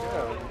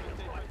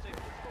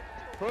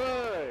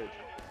 Push.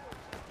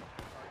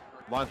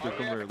 Line through,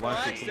 come here.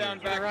 Line through, come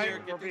here. Back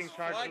here. We're being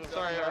charged.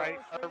 Sorry, alright.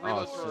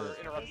 Reloads were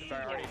interrupted by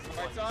our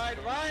Right side,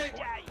 right.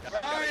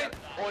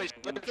 Boys,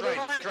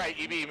 straight,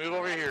 EB, move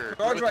over here.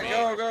 Charge right,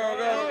 go.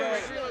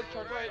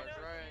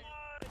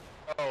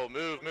 Oh,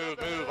 move,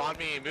 on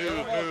me,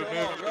 move.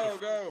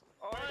 Go.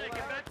 Alright,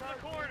 get back to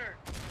the corner.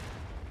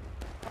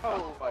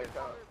 Oh my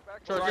god.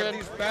 Drive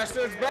these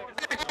bastards back.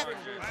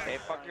 Hey,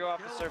 fuck you,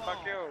 officer.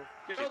 Fuck you.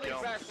 Kill these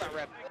bastards,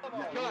 rep.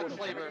 Kill that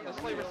slaver. The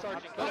slaver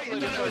sergeant.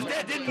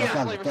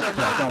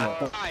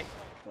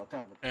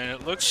 And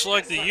it looks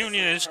like the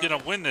Union is going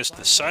to win this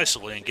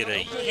decisively and get a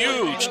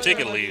huge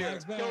ticket lead.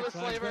 Kill the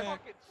slaver. Oh,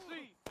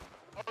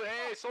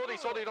 hey, Soldy,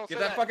 don't Get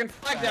say that fucking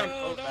flag down.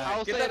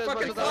 I'll Get say that it as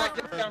fucking much as I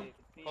flag want. down.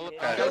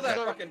 Okay. Kill that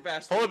fucking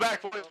bastard. Hold it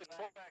back, boys.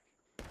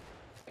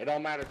 It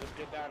don't matter, just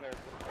get down there.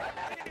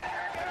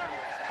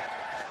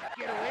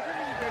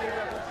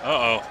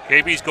 Uh-oh.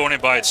 KB's going in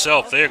by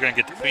itself. They're going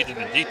to get defeated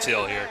in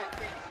detail here.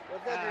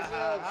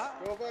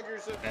 Go fuck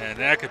yourself. And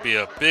that could be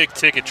a big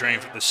ticket drain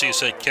that the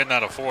CSA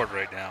cannot afford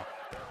right now.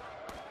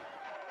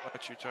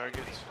 Watch your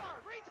targets.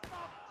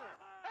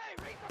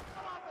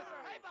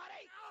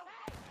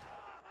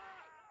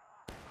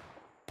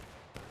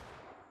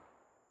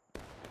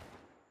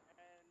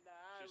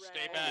 Just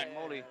stay back.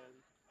 Moldy.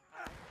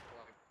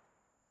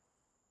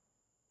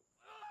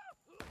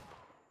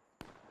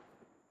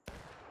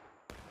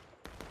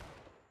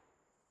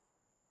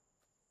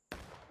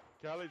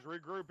 Callies,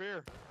 regroup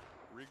here.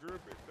 Regroup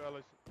it,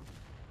 Callies.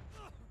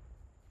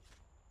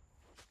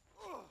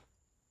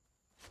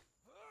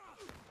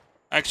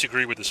 I actually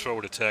agree with this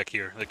forward attack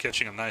here. They're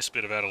catching a nice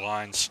bit of out of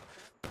lines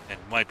and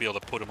might be able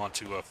to put him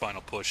onto a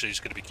final push. They're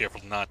just going to be careful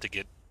not to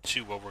get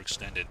too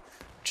overextended,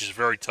 which is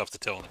very tough to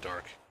tell in the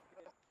dark.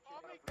 Oh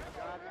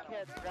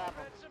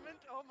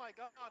my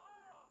god.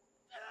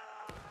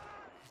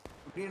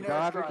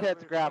 Grab your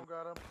kids, grab.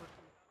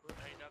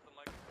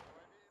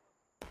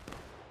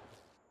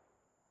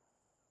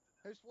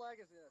 Whose flag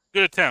is this?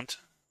 Good attempt.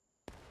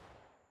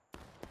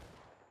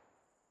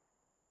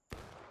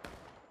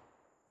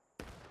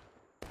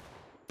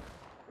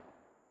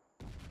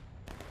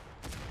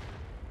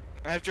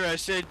 After I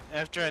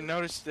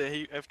noticed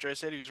that after I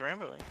said he was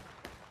Ramboing,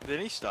 then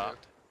he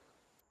stopped.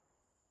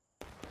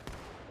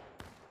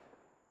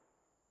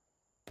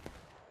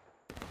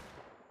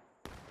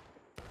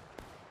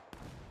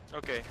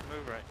 Okay,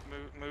 move right.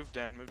 Move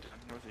down,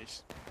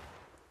 northeast.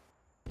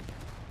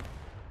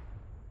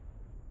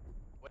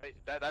 Wait,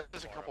 that's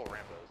just a couple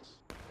Rambos.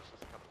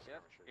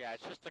 Yeah,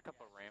 it's just a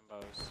couple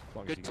Rambos. As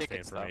long as you get the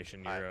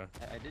information, you're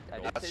I did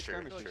say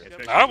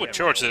skirmishers. I would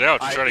charge it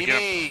out to try to get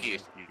him.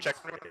 Check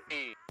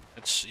me.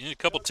 It's you need a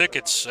couple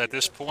tickets at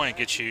this point,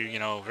 get you,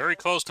 very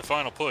close to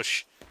final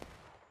push,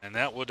 and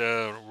that would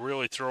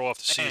really throw off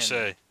the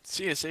CSA. Man,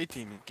 CSA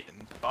team is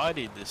getting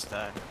bodied this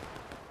time.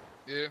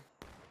 Yeah.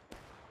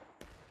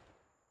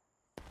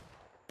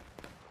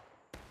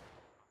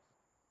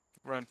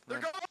 Run.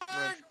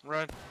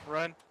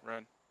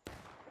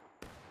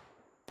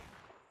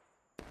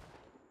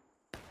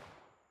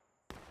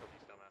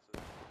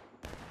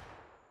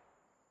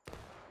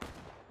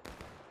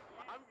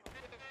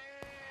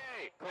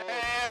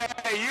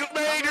 Hey, you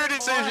made your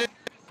decision.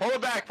 Pull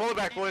it back,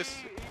 boys.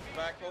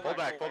 Pull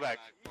back.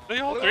 Did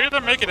all three of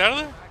them make it out of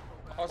there?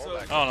 Also,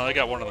 oh no, they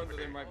got one of them.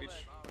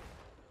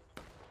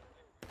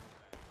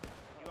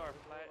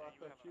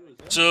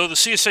 So the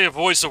CSA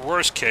avoids the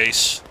worst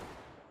case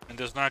and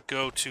does not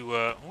go to.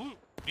 Ooh,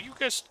 you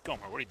guys,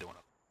 Gomer, what are you doing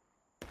up?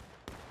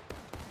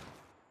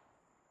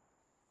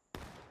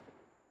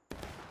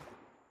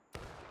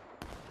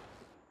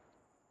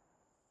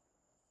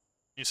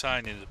 You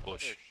signed into the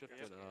bush.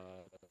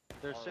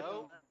 They're shifting.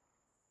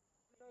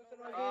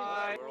 We're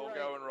all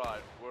going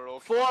right. We're all.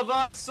 4 of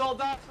us sold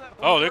out.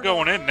 Oh, they're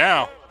going in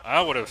now.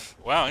 I would have.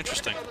 Wow,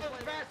 interesting.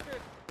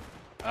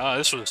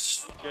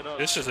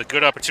 This is a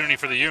good opportunity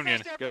for the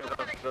Union.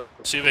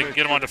 See if they can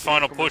get them on the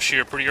final push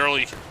here, pretty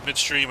early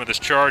midstream of this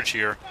charge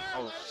here.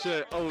 Oh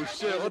shit!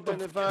 What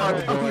the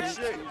fuck? Oh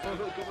shit!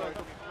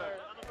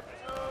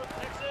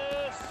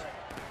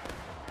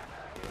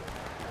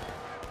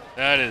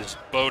 That is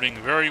boding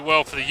very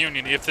well for the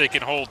Union if they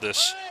can hold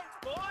this.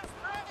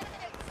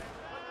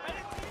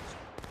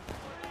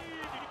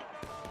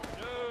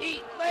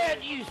 Eat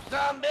lead, you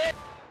son bitch!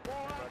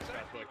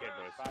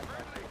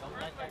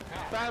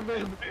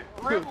 Batman!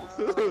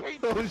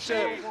 Oh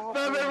shit!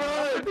 Batman,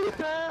 run!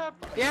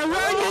 Yeah,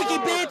 run, Yankee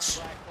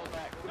bitch!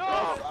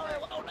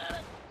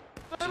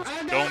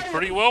 Going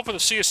pretty well for the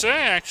CSA,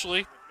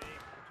 actually.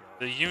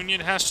 The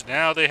Union has to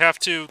now. They have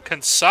to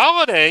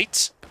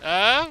consolidate.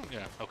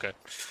 Yeah, okay.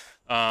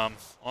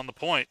 On the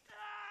point.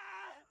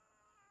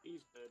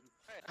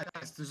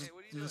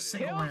 There's a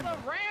single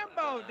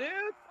Rambo,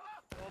 dude.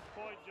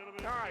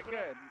 All right,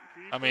 good.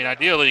 I mean,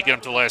 ideally, you get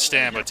them to last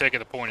stand, but taking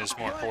the point is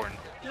more important.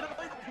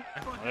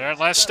 They're at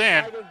last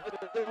stand.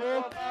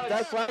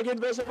 That flag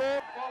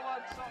invisible?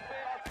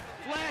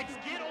 Flags,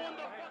 get on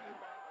the.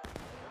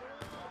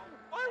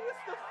 Why was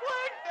the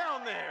flag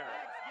down there?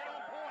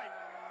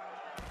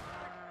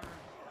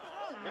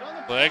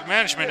 Flag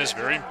management is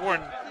very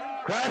important.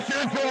 Crash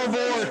into him,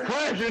 boys!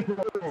 Crash into him!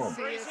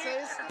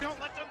 Don't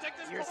let them take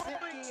this ball.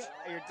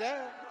 You're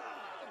dead.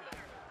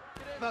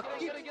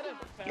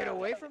 Get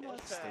away from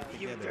us,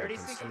 you dirty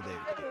secret.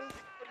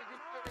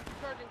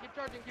 Keep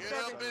charging.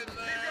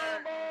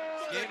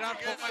 Get up,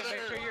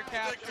 make sure you're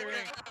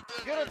capturing.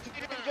 Get him,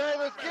 TJ,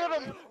 let's get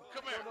him!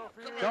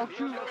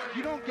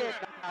 You don't get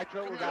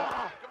nitro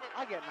without.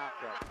 I get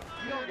nitro.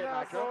 You don't get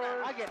nitro.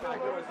 I get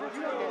nitro.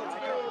 You don't get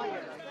nitro. I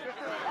get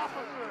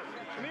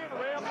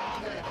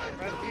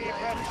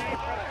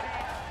nitro.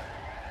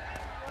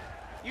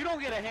 You don't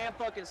get a ham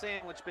fucking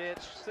sandwich,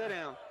 bitch. Sit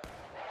down.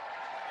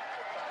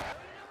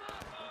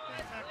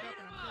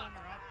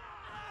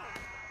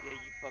 Yeah, you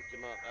fucked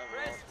him up.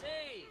 Press T,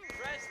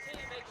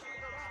 make sure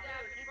you don't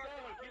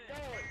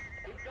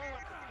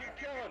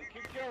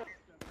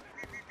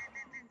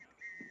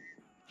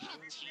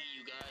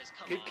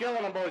Keep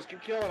killing them, boys.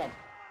 Keep killing them.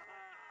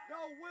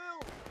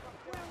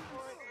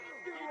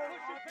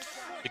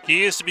 The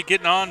key is to be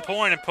getting on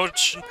point and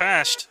pushing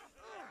past.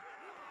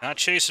 Not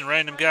chasing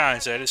random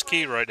guys. That is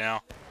key right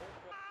now.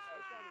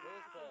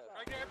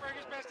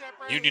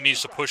 Union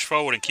needs to push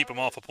forward and keep them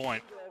off a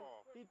point.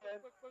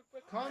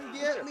 Come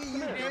get me,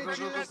 you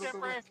bitches.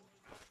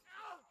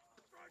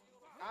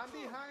 I'm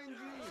behind you.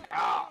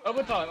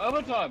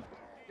 Overtime.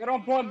 Get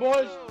on point,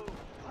 boys.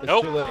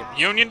 Nope.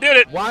 Union did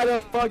it. Why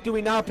the fuck do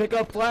we not pick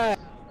up flag?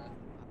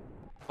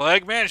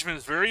 Flag management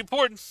is very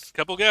important. A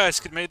couple guys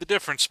could make the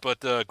difference, but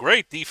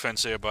great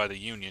defense there by the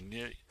Union.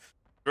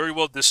 Very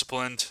well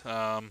disciplined.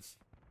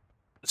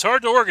 It's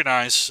hard to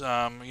organize,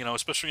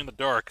 especially in the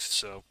dark.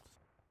 So,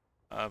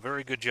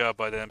 very good job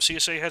by them.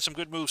 CSA had some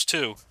good moves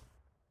too.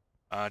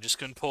 Just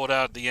couldn't pull it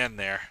out at the end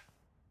there.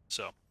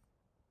 So,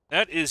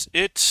 that is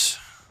it.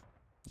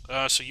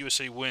 So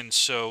USA wins.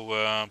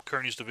 So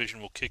Kearny's division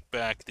will kick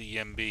back the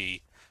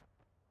MB,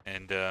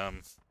 and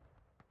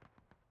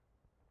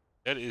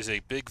that is a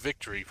big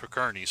victory for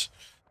Kearny's.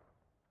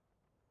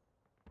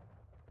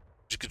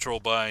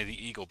 Controlled by the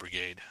Eagle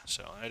Brigade.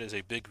 So that is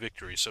a big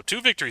victory. So 2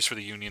 victories for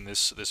the Union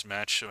this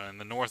match in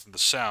the north and the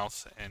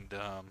south, and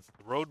the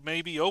road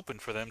may be open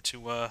for them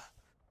to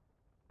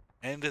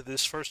end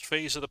this first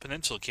phase of the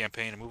Peninsula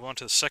campaign and move on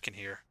to the second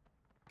here,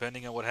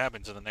 depending on what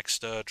happens in the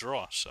next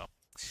draw. So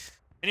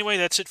anyway,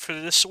 that's it for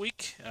this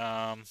week.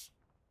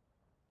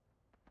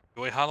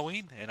 enjoy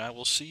Halloween, and I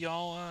will see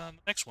y'all on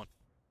the next one.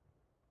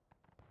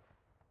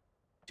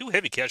 2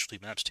 heavy casualty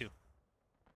maps, too.